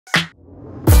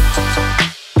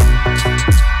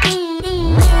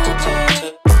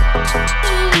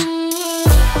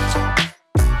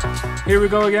Here we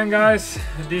go again, guys.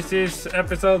 This is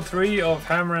episode 3 of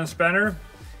Hammer and Spanner.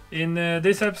 In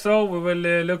this episode we will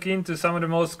look into some of the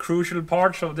most crucial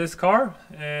parts of this car,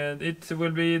 and it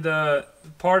will be the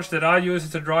parts that I use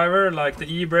as a driver, like the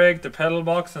e-brake, the pedal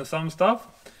box and some stuff.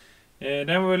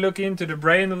 Then we will look into the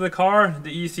brain of the car,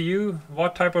 the ECU,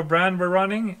 what type of brand we're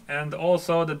running, and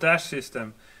also the dash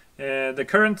system. The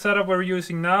current setup we're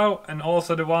using now, and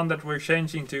also the one that we're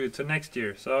changing to next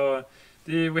year. So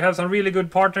we have some really good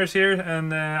partners here,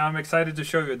 and I'm excited to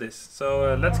show you this.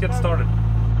 So let's get started.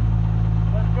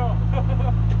 Let's go.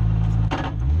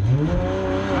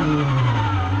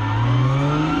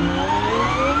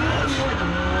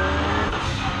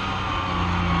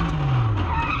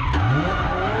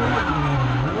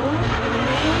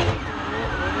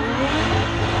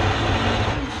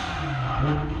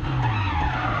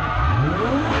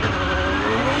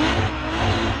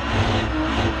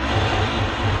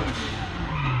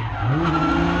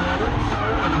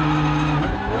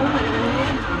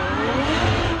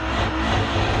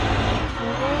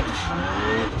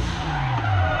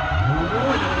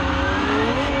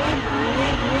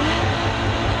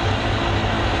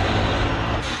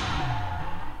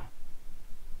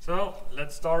 So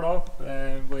let's start off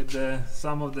with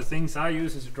some of the things I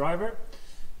use as a driver.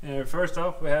 First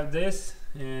off, we have this.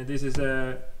 This is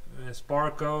a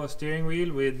Sparco steering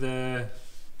wheel with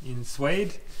in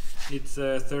suede. It's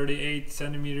a 38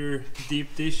 centimeter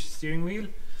deep dish steering wheel.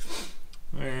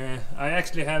 I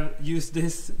actually have used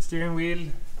this steering wheel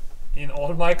in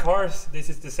all my cars. This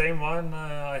is the same one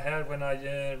I had when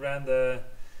I ran the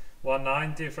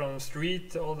 190 from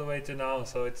street all the way to now,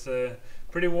 so it's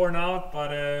pretty worn out,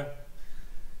 but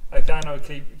I kind of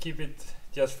keep it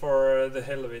just for the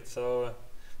hell of it. So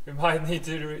we might need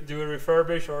to do a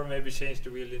refurbish or maybe change the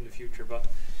wheel in the future, but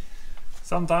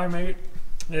sometime maybe.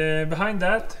 Behind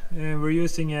that we're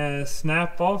using a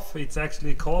snap off. It's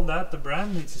actually called that, the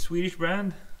brand. It's a Swedish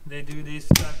brand. They do this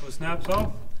type of snaps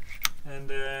off, and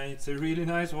it's a really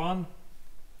nice one.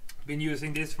 Been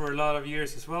using this for a lot of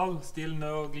years as well. Still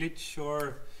no glitch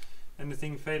or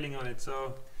anything failing on it,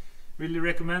 so really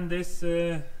recommend this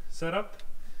setup.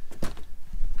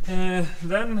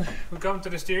 Then we come to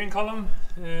the steering column.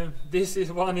 This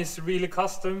one is really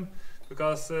custom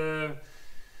because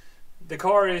the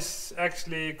car is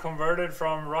actually converted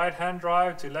from right-hand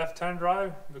drive to left-hand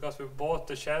drive because we bought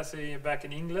the chassis back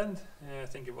in England. I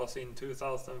think it was in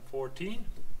 2014.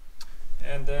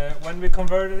 And when we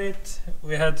converted it,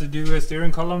 we had to do a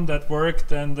steering column that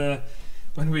worked, and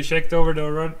when we checked over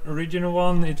the original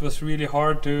one, it was really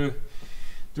hard to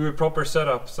do a proper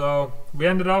setup. So we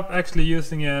ended up actually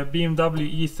using a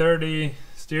BMW E30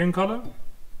 steering column.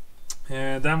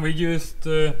 Then we used,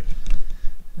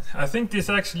 I think this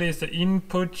actually is the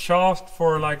input shaft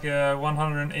for like a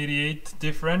 188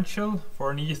 differential for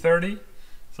an E30.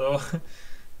 So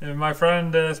my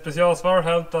friend Specialsvar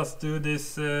helped us do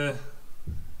this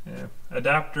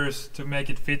adapters to make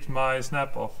it fit my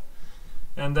snap off.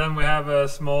 And then we have a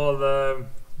small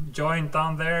joint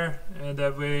down there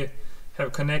that we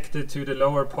have connected to the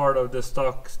lower part of the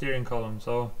stock steering column.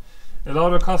 So a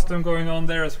lot of custom going on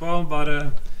there as well, but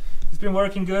it's been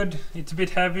working good. It's a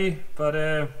bit heavy, but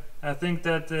I think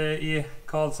that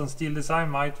Carlson Steel Design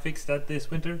might fix that this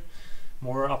winter.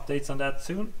 More updates on that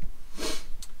soon.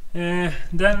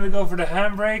 Then we go for the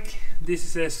handbrake. This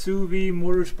is a Suvi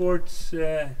Motorsports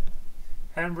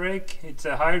handbrake. It's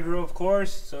a hydro, of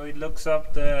course, so it looks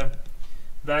up the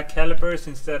back calipers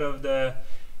instead of the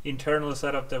internal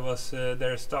setup that was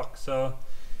there stock. So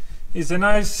it's a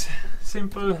nice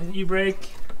simple e-brake,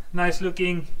 nice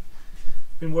looking,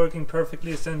 been working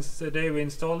perfectly since the day we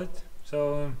installed it.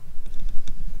 So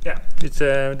yeah, it's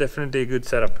definitely a good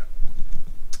setup.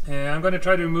 I'm going to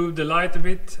try to remove the light a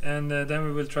bit, and then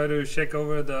we will try to check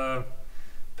over the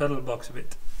pedal box a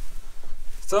bit.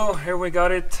 So here we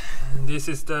got it. This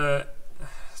is the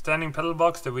standing pedal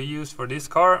box that we use for this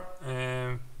car.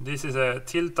 This is a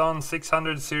Tilton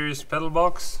 600 series pedal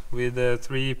box with a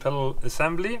 3 pedal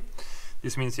assembly.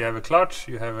 This means you have a clutch,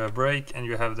 you have a brake, and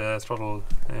you have the throttle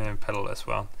pedal as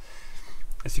well.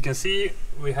 As you can see,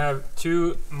 we have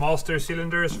 2 master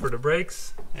cylinders for the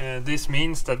brakes. This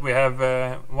means that we have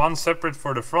one separate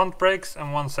for the front brakes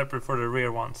and one separate for the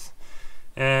rear ones.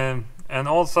 And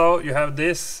also you have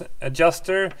this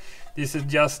adjuster. This is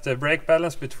just the brake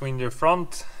balance between the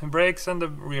front brakes and the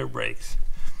rear brakes.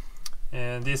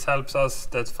 And this helps us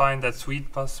find that sweet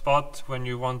spot when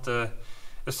you want a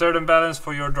certain balance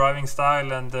for your driving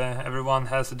style, and everyone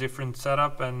has a different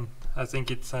setup, and I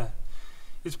think it's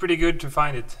it's pretty good to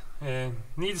find it.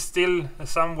 Needs still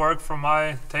some work for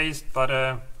my taste,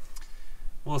 but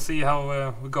we'll see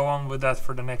how we go on with that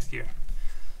for the next year.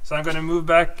 So I'm going to move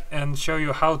back and show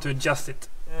you how to adjust it.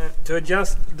 To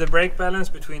adjust the brake balance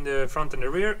between the front and the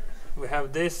rear, we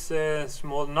have this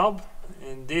small knob,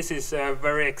 and this is a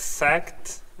very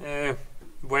exact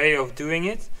way of doing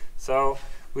it. So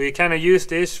we kind of use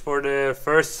this for the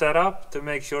first setup to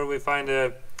make sure we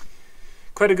find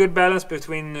quite a good balance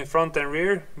between front and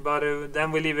rear, but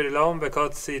then we leave it alone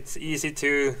because it's easy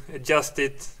to adjust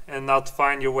it and not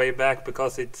find your way back,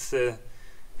 because it's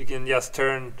you can just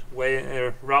turn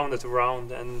round and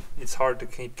round and it's hard to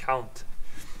keep count.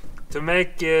 To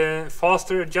make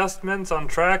faster adjustments on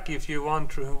track, if you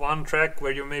want one track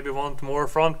where you maybe want more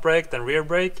front brake than rear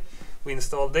brake, we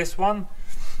install this one.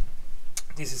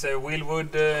 This is a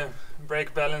Wheelwood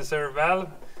brake balancer valve.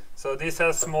 So this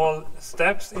has small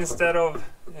steps instead of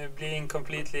being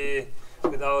completely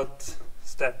without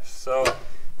steps. So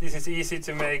this is easy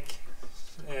to make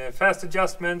fast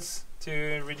adjustments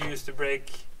to reduce the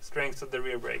brake strength of the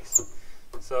rear brakes.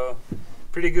 So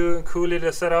pretty good, cool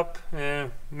little setup.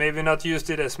 Maybe not used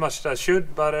it as much as I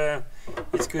should, but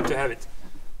it's good to have it.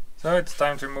 So it's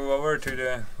time to move over to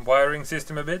the wiring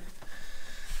system a bit.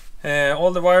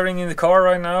 All the wiring in the car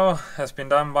right now has been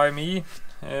done by me,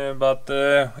 but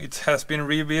it has been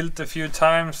rebuilt a few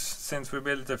times since we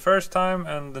built it the first time,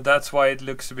 and that's why it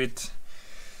looks a bit,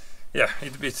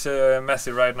 it's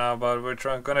messy right now. But we're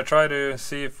gonna try to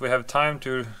see if we have time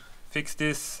to fix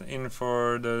this in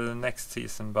for the next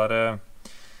season. But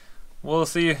we'll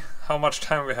see how much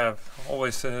time we have.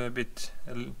 Always a bit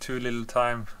too little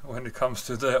time when it comes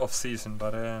to the off season,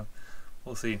 but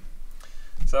we'll see.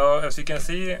 So as you can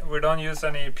see, we don't use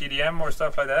any PDM or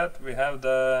stuff like that. We have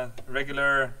the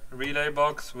regular relay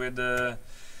box with the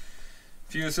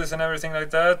fuses and everything like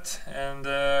that, and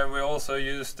we also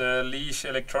use the leash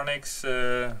electronics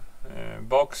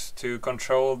box to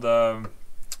control the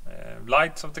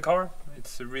lights of the car.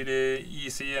 It's a really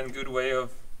easy and good way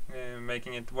of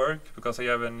making it work, because you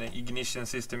have an ignition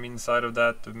system inside of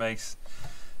that makes,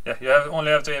 you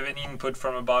only have to have an input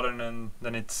from a button, and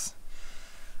then it's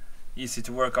easy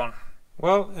to work on.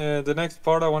 Well, the next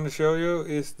part I want to show you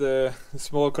is the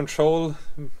small control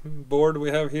board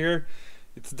we have here.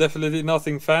 It's definitely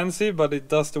nothing fancy, but it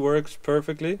does the works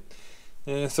perfectly.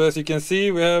 So as you can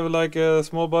see, we have like a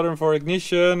small button for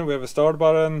ignition, we have a start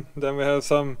button, then we have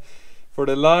some for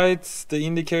the lights, the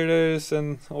indicators,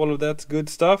 and all of that good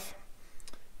stuff.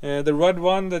 The red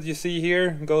one that you see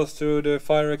here goes to the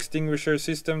fire extinguisher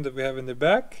system that we have in the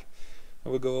back. I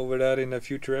will go over that in a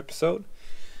future episode.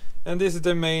 And this is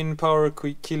the main power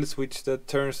kill switch that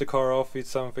turns the car off if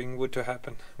something were to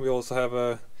happen. We also have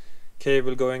a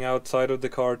cable going outside of the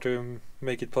car to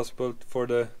make it possible for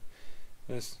the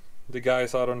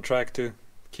guys out on track to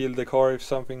kill the car if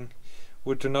something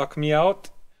were to knock me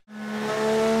out.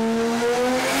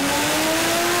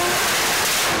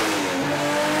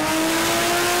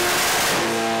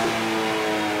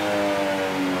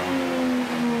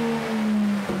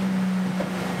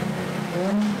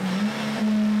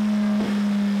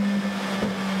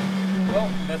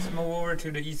 Let's move over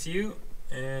to the ECU.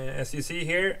 As you see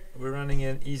here, we're running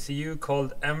an ECU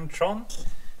called M-tron.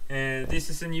 This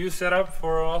is a new setup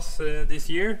for us this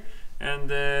year, and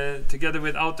together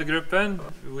with Autogruppen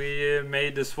we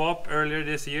made the swap earlier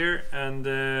this year, and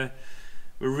we're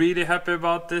really happy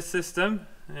about this system.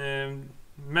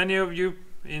 Many of you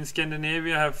in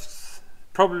Scandinavia have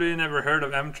probably never heard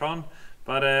of M-tron,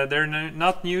 but they're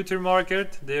not new to the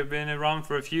market. They've been around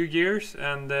for a few years,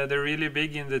 and they're really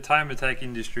big in the time attack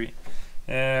industry.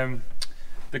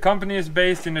 The company is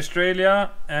based in Australia,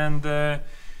 and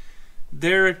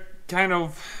their kind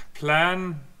of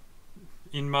plan,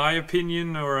 in my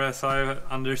opinion, or as I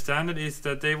understand it, is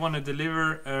that they want to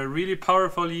deliver a really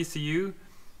powerful ECU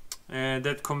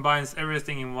that combines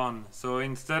everything in one. So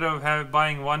instead of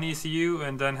buying one ECU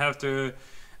and then have to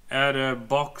add a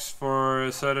box for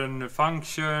a certain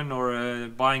function, or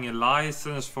buying a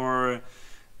license for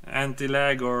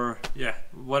anti-lag, or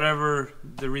whatever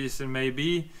the reason may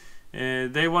be,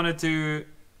 they wanted to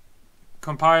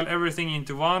compile everything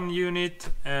into one unit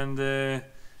and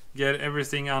get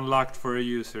everything unlocked for a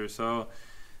user. So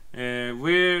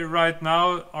we right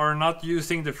now are not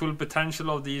using the full potential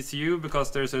of the ECU,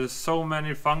 because there's so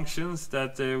many functions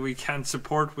that we can't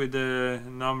support with the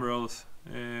number of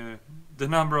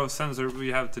sensors we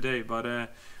have today. But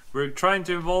we're trying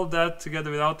to evolve that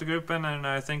together with Autogruppen, and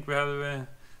I think we have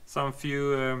some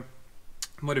few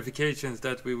modifications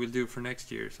that we will do for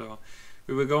next year. So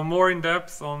we will go more in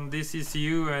depth on this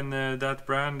ECU and that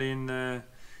brand in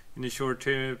in a short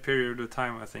period of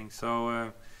time, I think.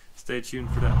 So stay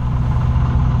tuned for that.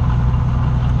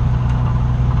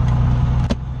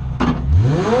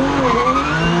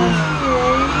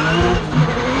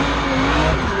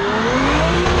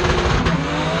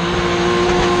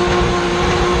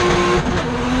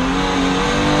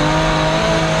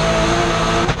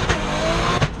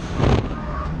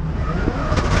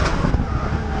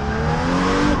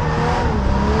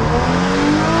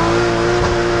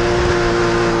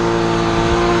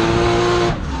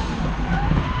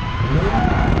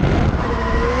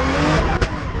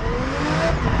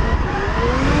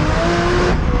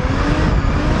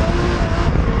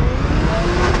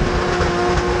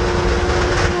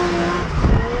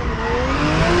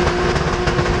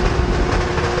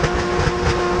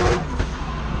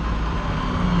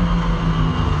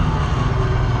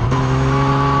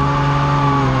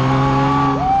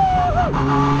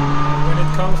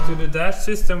 To the dash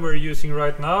system we're using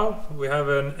right now, we have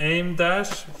an AIM dash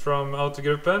from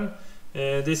Autogruppen.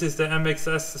 This is the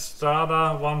MXS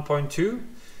Strada 1.2.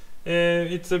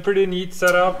 It's a pretty neat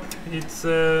setup. It's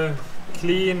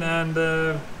clean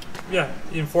and yeah,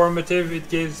 informative. It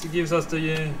gives us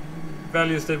the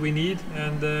values that we need,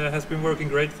 and has been working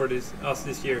great for us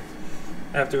this year.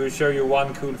 I have to show you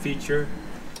one cool feature.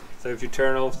 So if you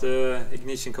turn off the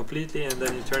ignition completely and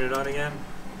then you turn it on again,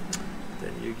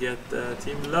 then you get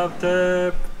Team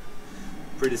Lovetap.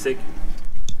 Pretty sick.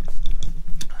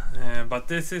 But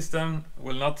this system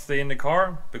will not stay in the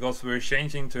car because we're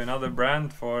changing to another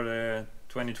brand for the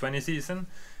 2020 season,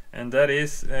 and that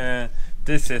is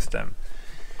this system.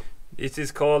 It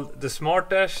is called the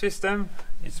Smart Dash system.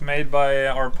 It's made by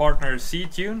our partner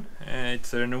C-Tune.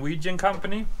 It's a Norwegian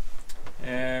company.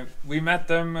 We met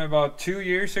them about 2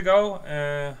 years ago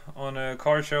on a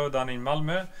car show down in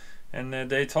Malmö. And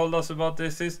they told us about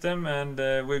this system, and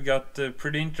we got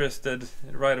pretty interested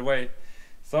right away.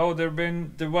 So they've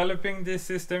been developing this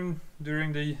system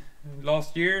during the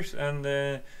last years, and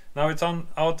now it's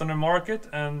out on the market,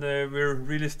 and we're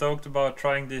really stoked about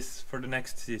trying this for the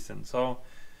next season. So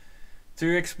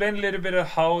to explain a little bit of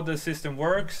how the system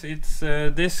works, it's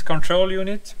this control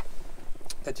unit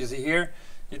that you see here.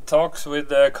 It talks with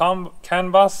the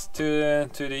CAN bus to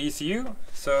the ECU,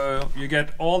 so you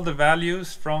get all the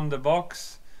values from the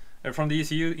box, from the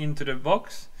ECU into the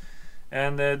box,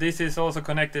 and this is also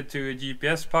connected to a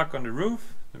GPS puck on the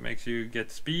roof. It makes you get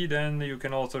speed, and you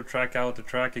can also track out the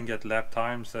track and get lap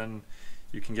times, and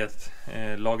you can get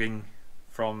logging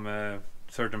from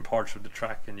certain parts of the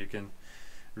track, and you can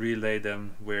relay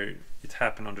them where it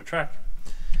happened on the track.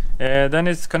 Then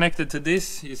it's connected to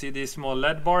this. You see this small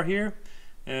LED bar here.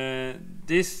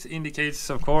 This indicates,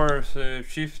 of course,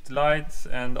 shift lights,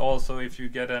 and also if you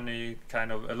get any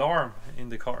kind of alarm in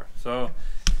the car. So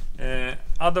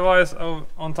otherwise,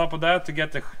 on top of that, to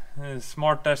get the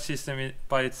Smart Dash system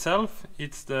by itself,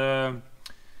 it's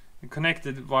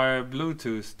connected via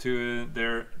Bluetooth to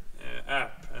their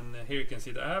app, and here you can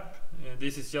see the app.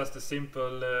 This is just a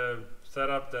simple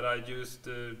setup that I used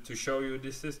to show you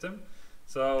this system.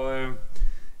 So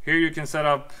here you can set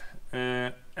up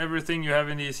everything you have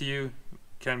in the ECU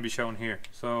can be shown here,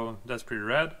 so that's pretty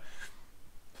rad.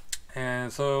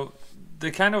 And so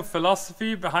the kind of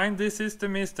philosophy behind this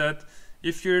system is that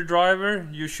if you're a driver,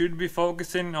 you should be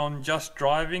focusing on just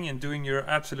driving and doing your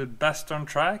absolute best on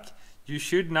track. You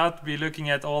should not be looking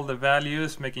at all the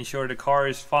values, making sure the car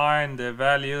is fine, the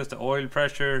values, the oil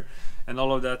pressure, and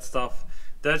all of that stuff.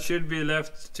 That should be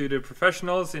left to the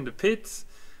professionals in the pits,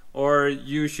 or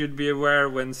you should be aware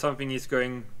when something is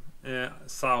going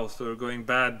south or going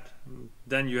bad,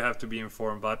 then you have to be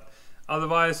informed, but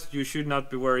otherwise you should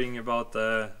not be worrying about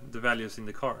the values in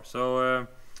the car. So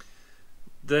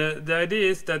the idea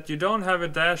is that you don't have a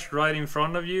dash right in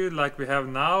front of you like we have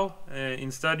now.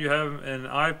 Instead you have an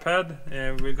iPad.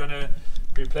 We're gonna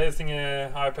be placing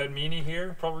an iPad mini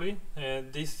here probably.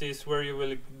 This is where you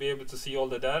will be able to see all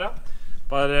the data,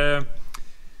 but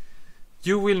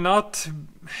you will not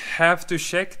have to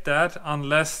check that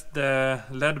unless the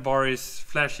LED bar is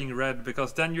flashing red,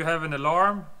 because then you have an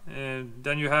alarm,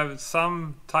 then you have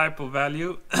some type of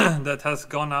value that has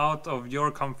gone out of your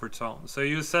comfort zone. So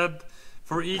you said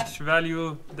for each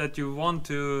value that you want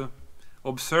to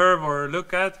observe or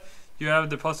look at, you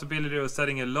have the possibility of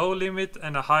setting a low limit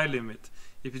and a high limit.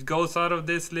 If it goes out of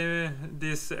this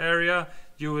area,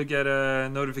 you will get a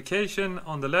notification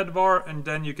on the LED bar, and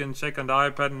then you can check on the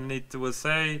iPad and it will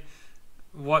say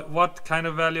what kind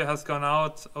of value has gone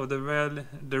out of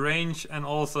the range, and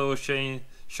also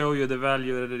show you the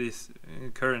value that it is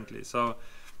currently. So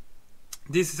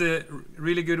This is a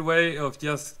really good way of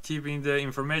just keeping the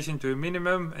information to a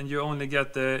minimum, and you only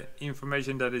get the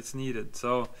information that is needed.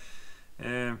 So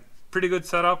pretty good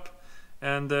setup.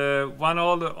 And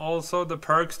also the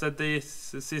perks that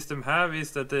this system have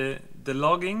is that the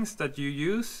loggings that you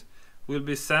use will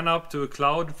be sent up to a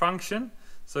cloud function,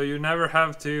 so you never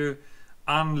have to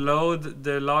unload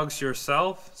the logs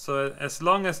yourself. So as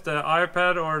long as the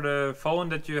iPad or the phone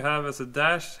that you have as a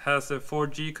dash has a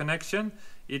 4G connection,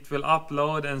 it will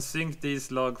upload and sync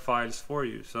these log files for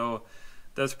you. So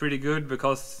that's pretty good,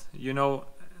 because you know,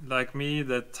 like me,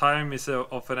 that time is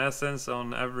of an essence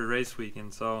on every race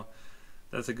weekend. So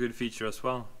that's a good feature as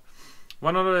well.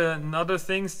 One of the other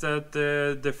things that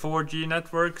the 4G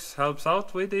networks helps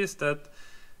out with is that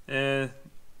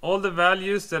all the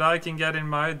values that I can get in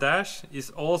my dash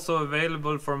is also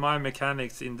available for my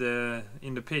mechanics in the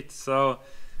pit. So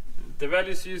the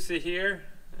values you see here,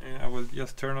 I will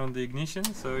just turn on the ignition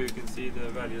so you can see the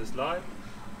values live.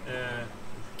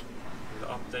 The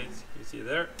updates you see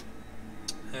there.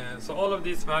 So all of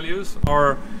these values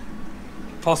are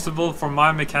possible for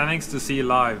my mechanics to see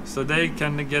live, so they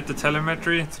can get the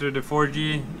telemetry through the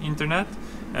 4G internet,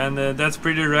 and that's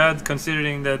pretty rad,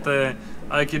 considering that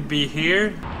I could be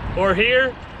here or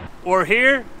here or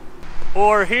here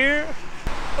or here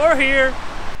or here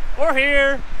or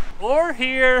here or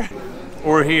here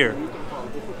or here,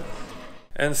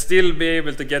 and still be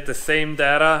able to get the same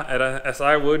data as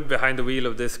I would behind the wheel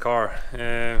of this car.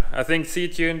 I think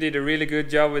C-Tune did a really good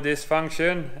job with this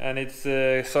function, and it's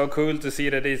so cool to see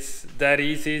that it's that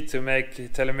easy to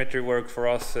make telemetry work for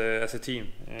us as a team.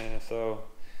 So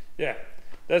yeah,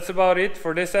 that's about it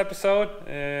for this episode.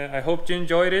 I hope you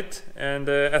enjoyed it, and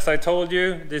as I told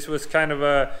you, this was kind of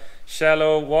a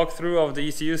shallow walkthrough of the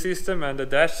ECU system and the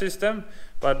dash system.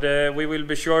 But we will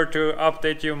be sure to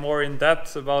update you more in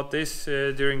depth about this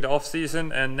during the off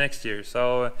season and next year.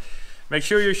 So make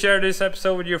sure you share this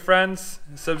episode with your friends,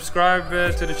 subscribe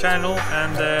to the channel,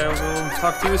 and we'll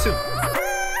talk to you soon.